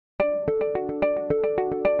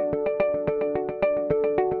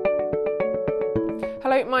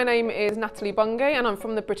Hello, my name is Natalie Bungay and I'm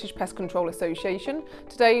from the British Pest Control Association.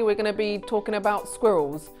 Today we're going to be talking about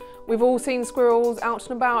squirrels. We've all seen squirrels out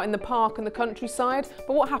and about in the park and the countryside,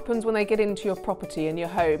 but what happens when they get into your property and your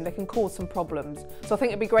home? They can cause some problems. So I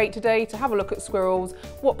think it'd be great today to have a look at squirrels,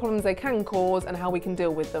 what problems they can cause and how we can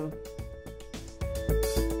deal with them.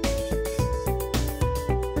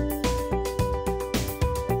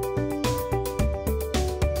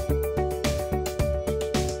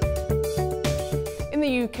 In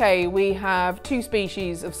the UK we have two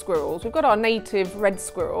species of squirrels. We've got our native red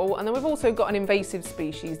squirrel and then we've also got an invasive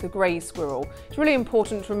species, the grey squirrel. It's really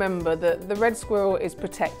important to remember that the red squirrel is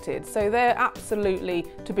protected, so they're absolutely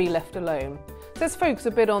to be left alone. So let's focus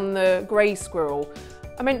a bit on the grey squirrel.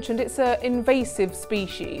 I mentioned it's an invasive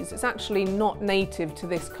species. It's actually not native to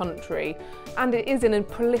this country and it is in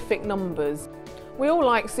prolific numbers. We all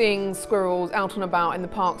like seeing squirrels out and about in the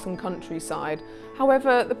parks and countryside.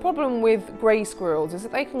 However, the problem with grey squirrels is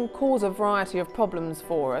that they can cause a variety of problems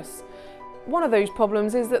for us. One of those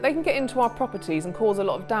problems is that they can get into our properties and cause a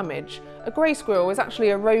lot of damage. A grey squirrel is actually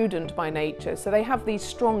a rodent by nature, so they have these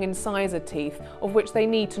strong incisor teeth of which they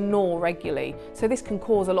need to gnaw regularly. So this can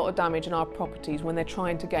cause a lot of damage in our properties when they're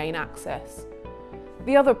trying to gain access.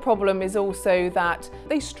 The other problem is also that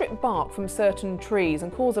they strip bark from certain trees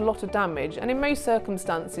and cause a lot of damage, and in most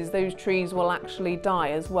circumstances those trees will actually die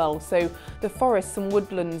as well. So the forests and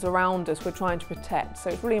woodlands around us we're trying to protect, so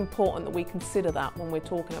it's really important that we consider that when we're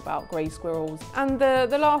talking about grey squirrels. And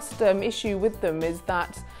the last issue with them is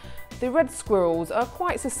that the red squirrels are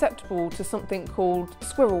quite susceptible to something called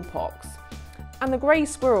squirrel pox. And the grey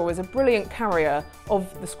squirrel is a brilliant carrier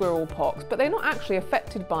of the squirrel pox, but they're not actually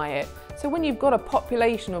affected by it. So when you've got a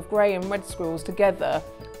population of grey and red squirrels together,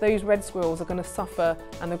 those red squirrels are going to suffer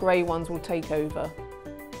and the grey ones will take over.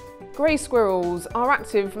 Grey squirrels are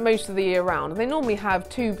active most of the year round. They normally have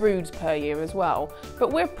 2 broods per year as well,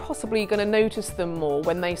 but we're possibly going to notice them more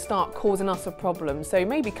when they start causing us a problem. So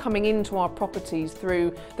maybe coming into our properties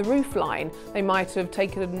through the roof line, they might have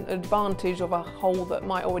taken advantage of a hole that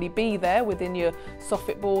might already be there within your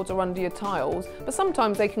soffit boards or under your tiles, but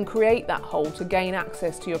sometimes they can create that hole to gain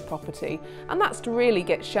access to your property, and that's to really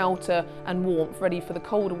get shelter and warmth ready for the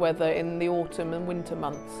colder weather in the autumn and winter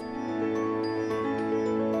months.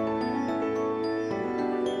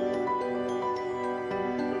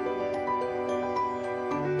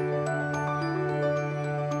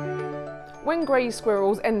 When grey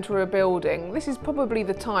squirrels enter a building, this is probably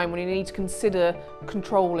the time when you need to consider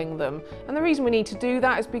controlling them. And the reason we need to do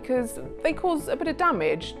that is because they cause a bit of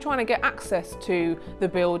damage trying to get access to the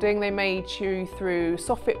building. They may chew through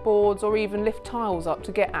soffit boards or even lift tiles up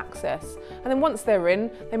to get access. And then once they're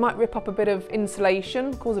in, they might rip up a bit of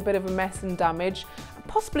insulation, cause a bit of a mess and damage, and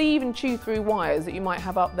possibly even chew through wires that you might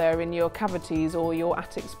have up there in your cavities or your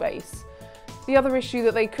attic space. The other issue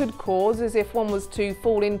that they could cause is if one was to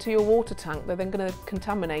fall into your water tank, they're then going to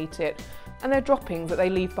contaminate it. And their droppings that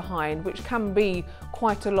they leave behind, which can be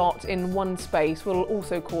quite a lot in one space, will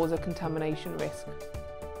also cause a contamination risk.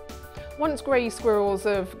 Once grey squirrels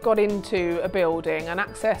have got into a building and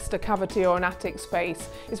accessed a cavity or an attic space,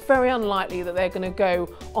 it's very unlikely that they're going to go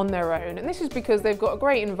on their own. And this is because they've got a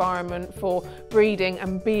great environment for breeding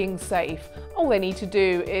and being safe. All they need to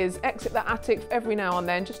do is exit the attic every now and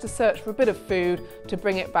then just to search for a bit of food to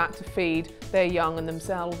bring it back to feed their young and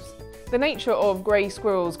themselves. The nature of grey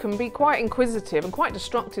squirrels can be quite inquisitive and quite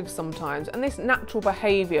destructive sometimes, and this natural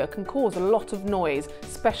behaviour can cause a lot of noise,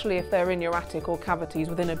 especially if they're in your attic or cavities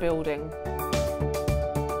within a building.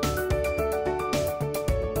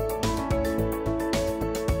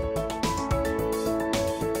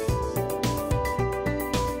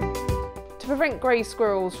 To prevent grey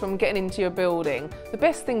squirrels from getting into your building, the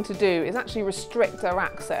best thing to do is actually restrict their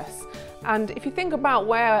access. And if you think about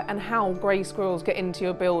where and how grey squirrels get into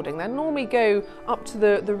your building, they normally go up to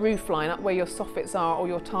the roof line, up where your soffits are or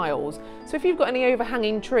your tiles. So if you've got any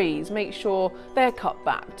overhanging trees, make sure they're cut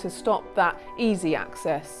back to stop that easy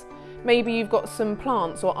access. Maybe you've got some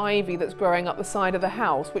plants or ivy that's growing up the side of the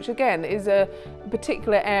house, which again is a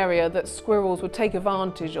particular area that squirrels would take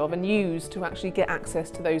advantage of and use to actually get access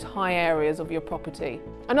to those high areas of your property.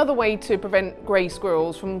 Another way to prevent grey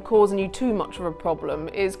squirrels from causing you too much of a problem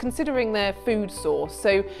is considering their food source.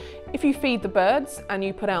 So if you feed the birds and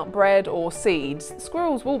you put out bread or seeds,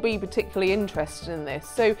 squirrels will be particularly interested in this.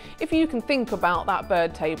 So if you can think about that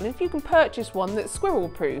bird table, and if you can purchase one that's squirrel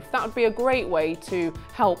proof, that would be a great way to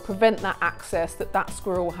help prevent that access that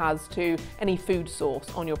squirrel has to any food source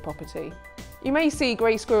on your property. You may see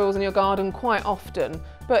grey squirrels in your garden quite often,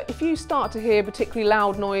 but if you start to hear particularly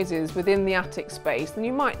loud noises within the attic space, then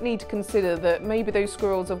you might need to consider that maybe those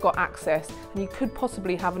squirrels have got access and you could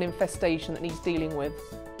possibly have an infestation that needs dealing with.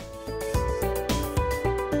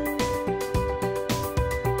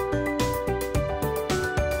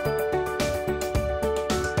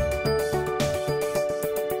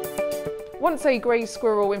 Once a grey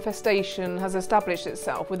squirrel infestation has established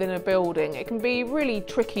itself within a building, it can be really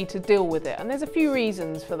tricky to deal with it, and there's a few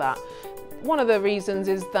reasons for that. One of the reasons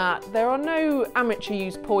is that there are no amateur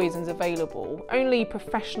use poisons available, only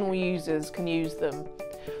professional users can use them.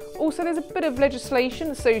 Also, there's a bit of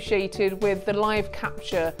legislation associated with the live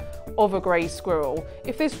capture of a grey squirrel.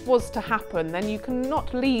 If this was to happen, then you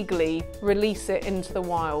cannot legally release it into the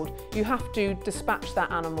wild. You have to dispatch that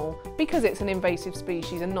animal because it's an invasive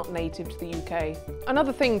species and not native to the UK.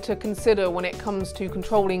 Another thing to consider when it comes to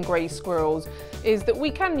controlling grey squirrels is that we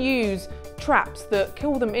can use traps that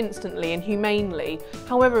kill them instantly and humanely.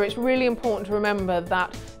 However, it's really important to remember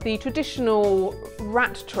that the traditional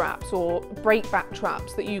rat traps or breakback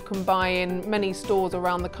traps that you can buy in many stores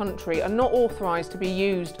around the country are not authorised to be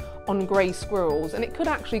used on grey squirrels, and it could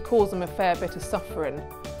actually cause them a fair bit of suffering.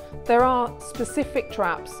 There are specific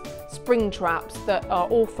traps, spring traps, that are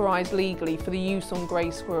authorised legally for the use on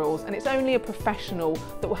grey squirrels, and it's only a professional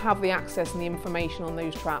that will have the access and the information on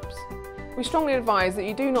those traps. We strongly advise that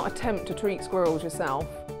you do not attempt to treat squirrels yourself.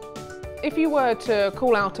 If you were to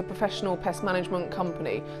call out a professional pest management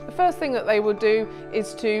company, the first thing that they will do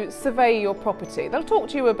is to survey your property. They'll talk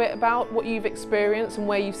to you a bit about what you've experienced and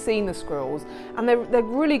where you've seen the squirrels, and they're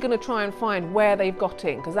really going to try and find where they've got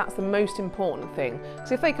in, because that's the most important thing.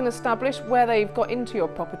 So if they can establish where they've got into your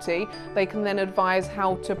property, they can then advise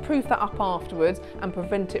how to proof that up afterwards and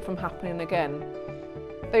prevent it from happening again.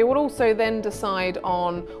 They will also then decide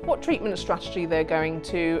on what treatment strategy they're going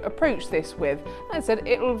to approach this with. As I said,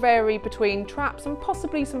 it will vary between traps and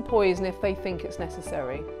possibly some poison if they think it's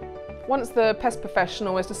necessary. Once the pest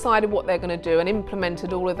professional has decided what they're going to do and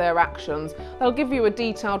implemented all of their actions, they'll give you a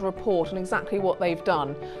detailed report on exactly what they've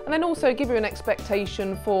done, and then also give you an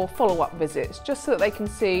expectation for follow-up visits, just so that they can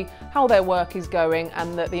see how their work is going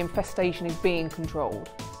and that the infestation is being controlled.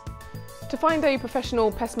 To find a professional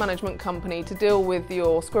pest management company to deal with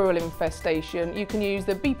your squirrel infestation, you can use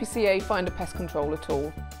the BPCA Find a Pest Controller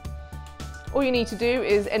tool. All you need to do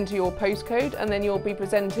is enter your postcode, and then you'll be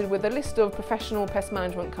presented with a list of professional pest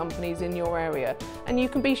management companies in your area, and you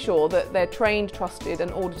can be sure that they're trained, trusted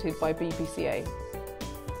and audited by BPCA.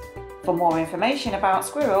 For more information about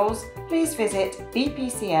squirrels, please visit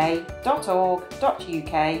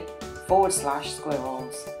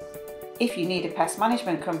bpca.org.uk/squirrels. If you need a pest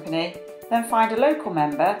management company, then find a local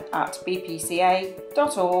member at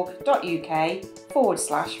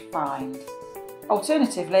bpca.org.uk/find.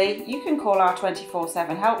 Alternatively, you can call our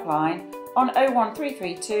 24/7 helpline on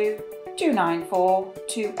 01332 294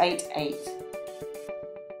 288.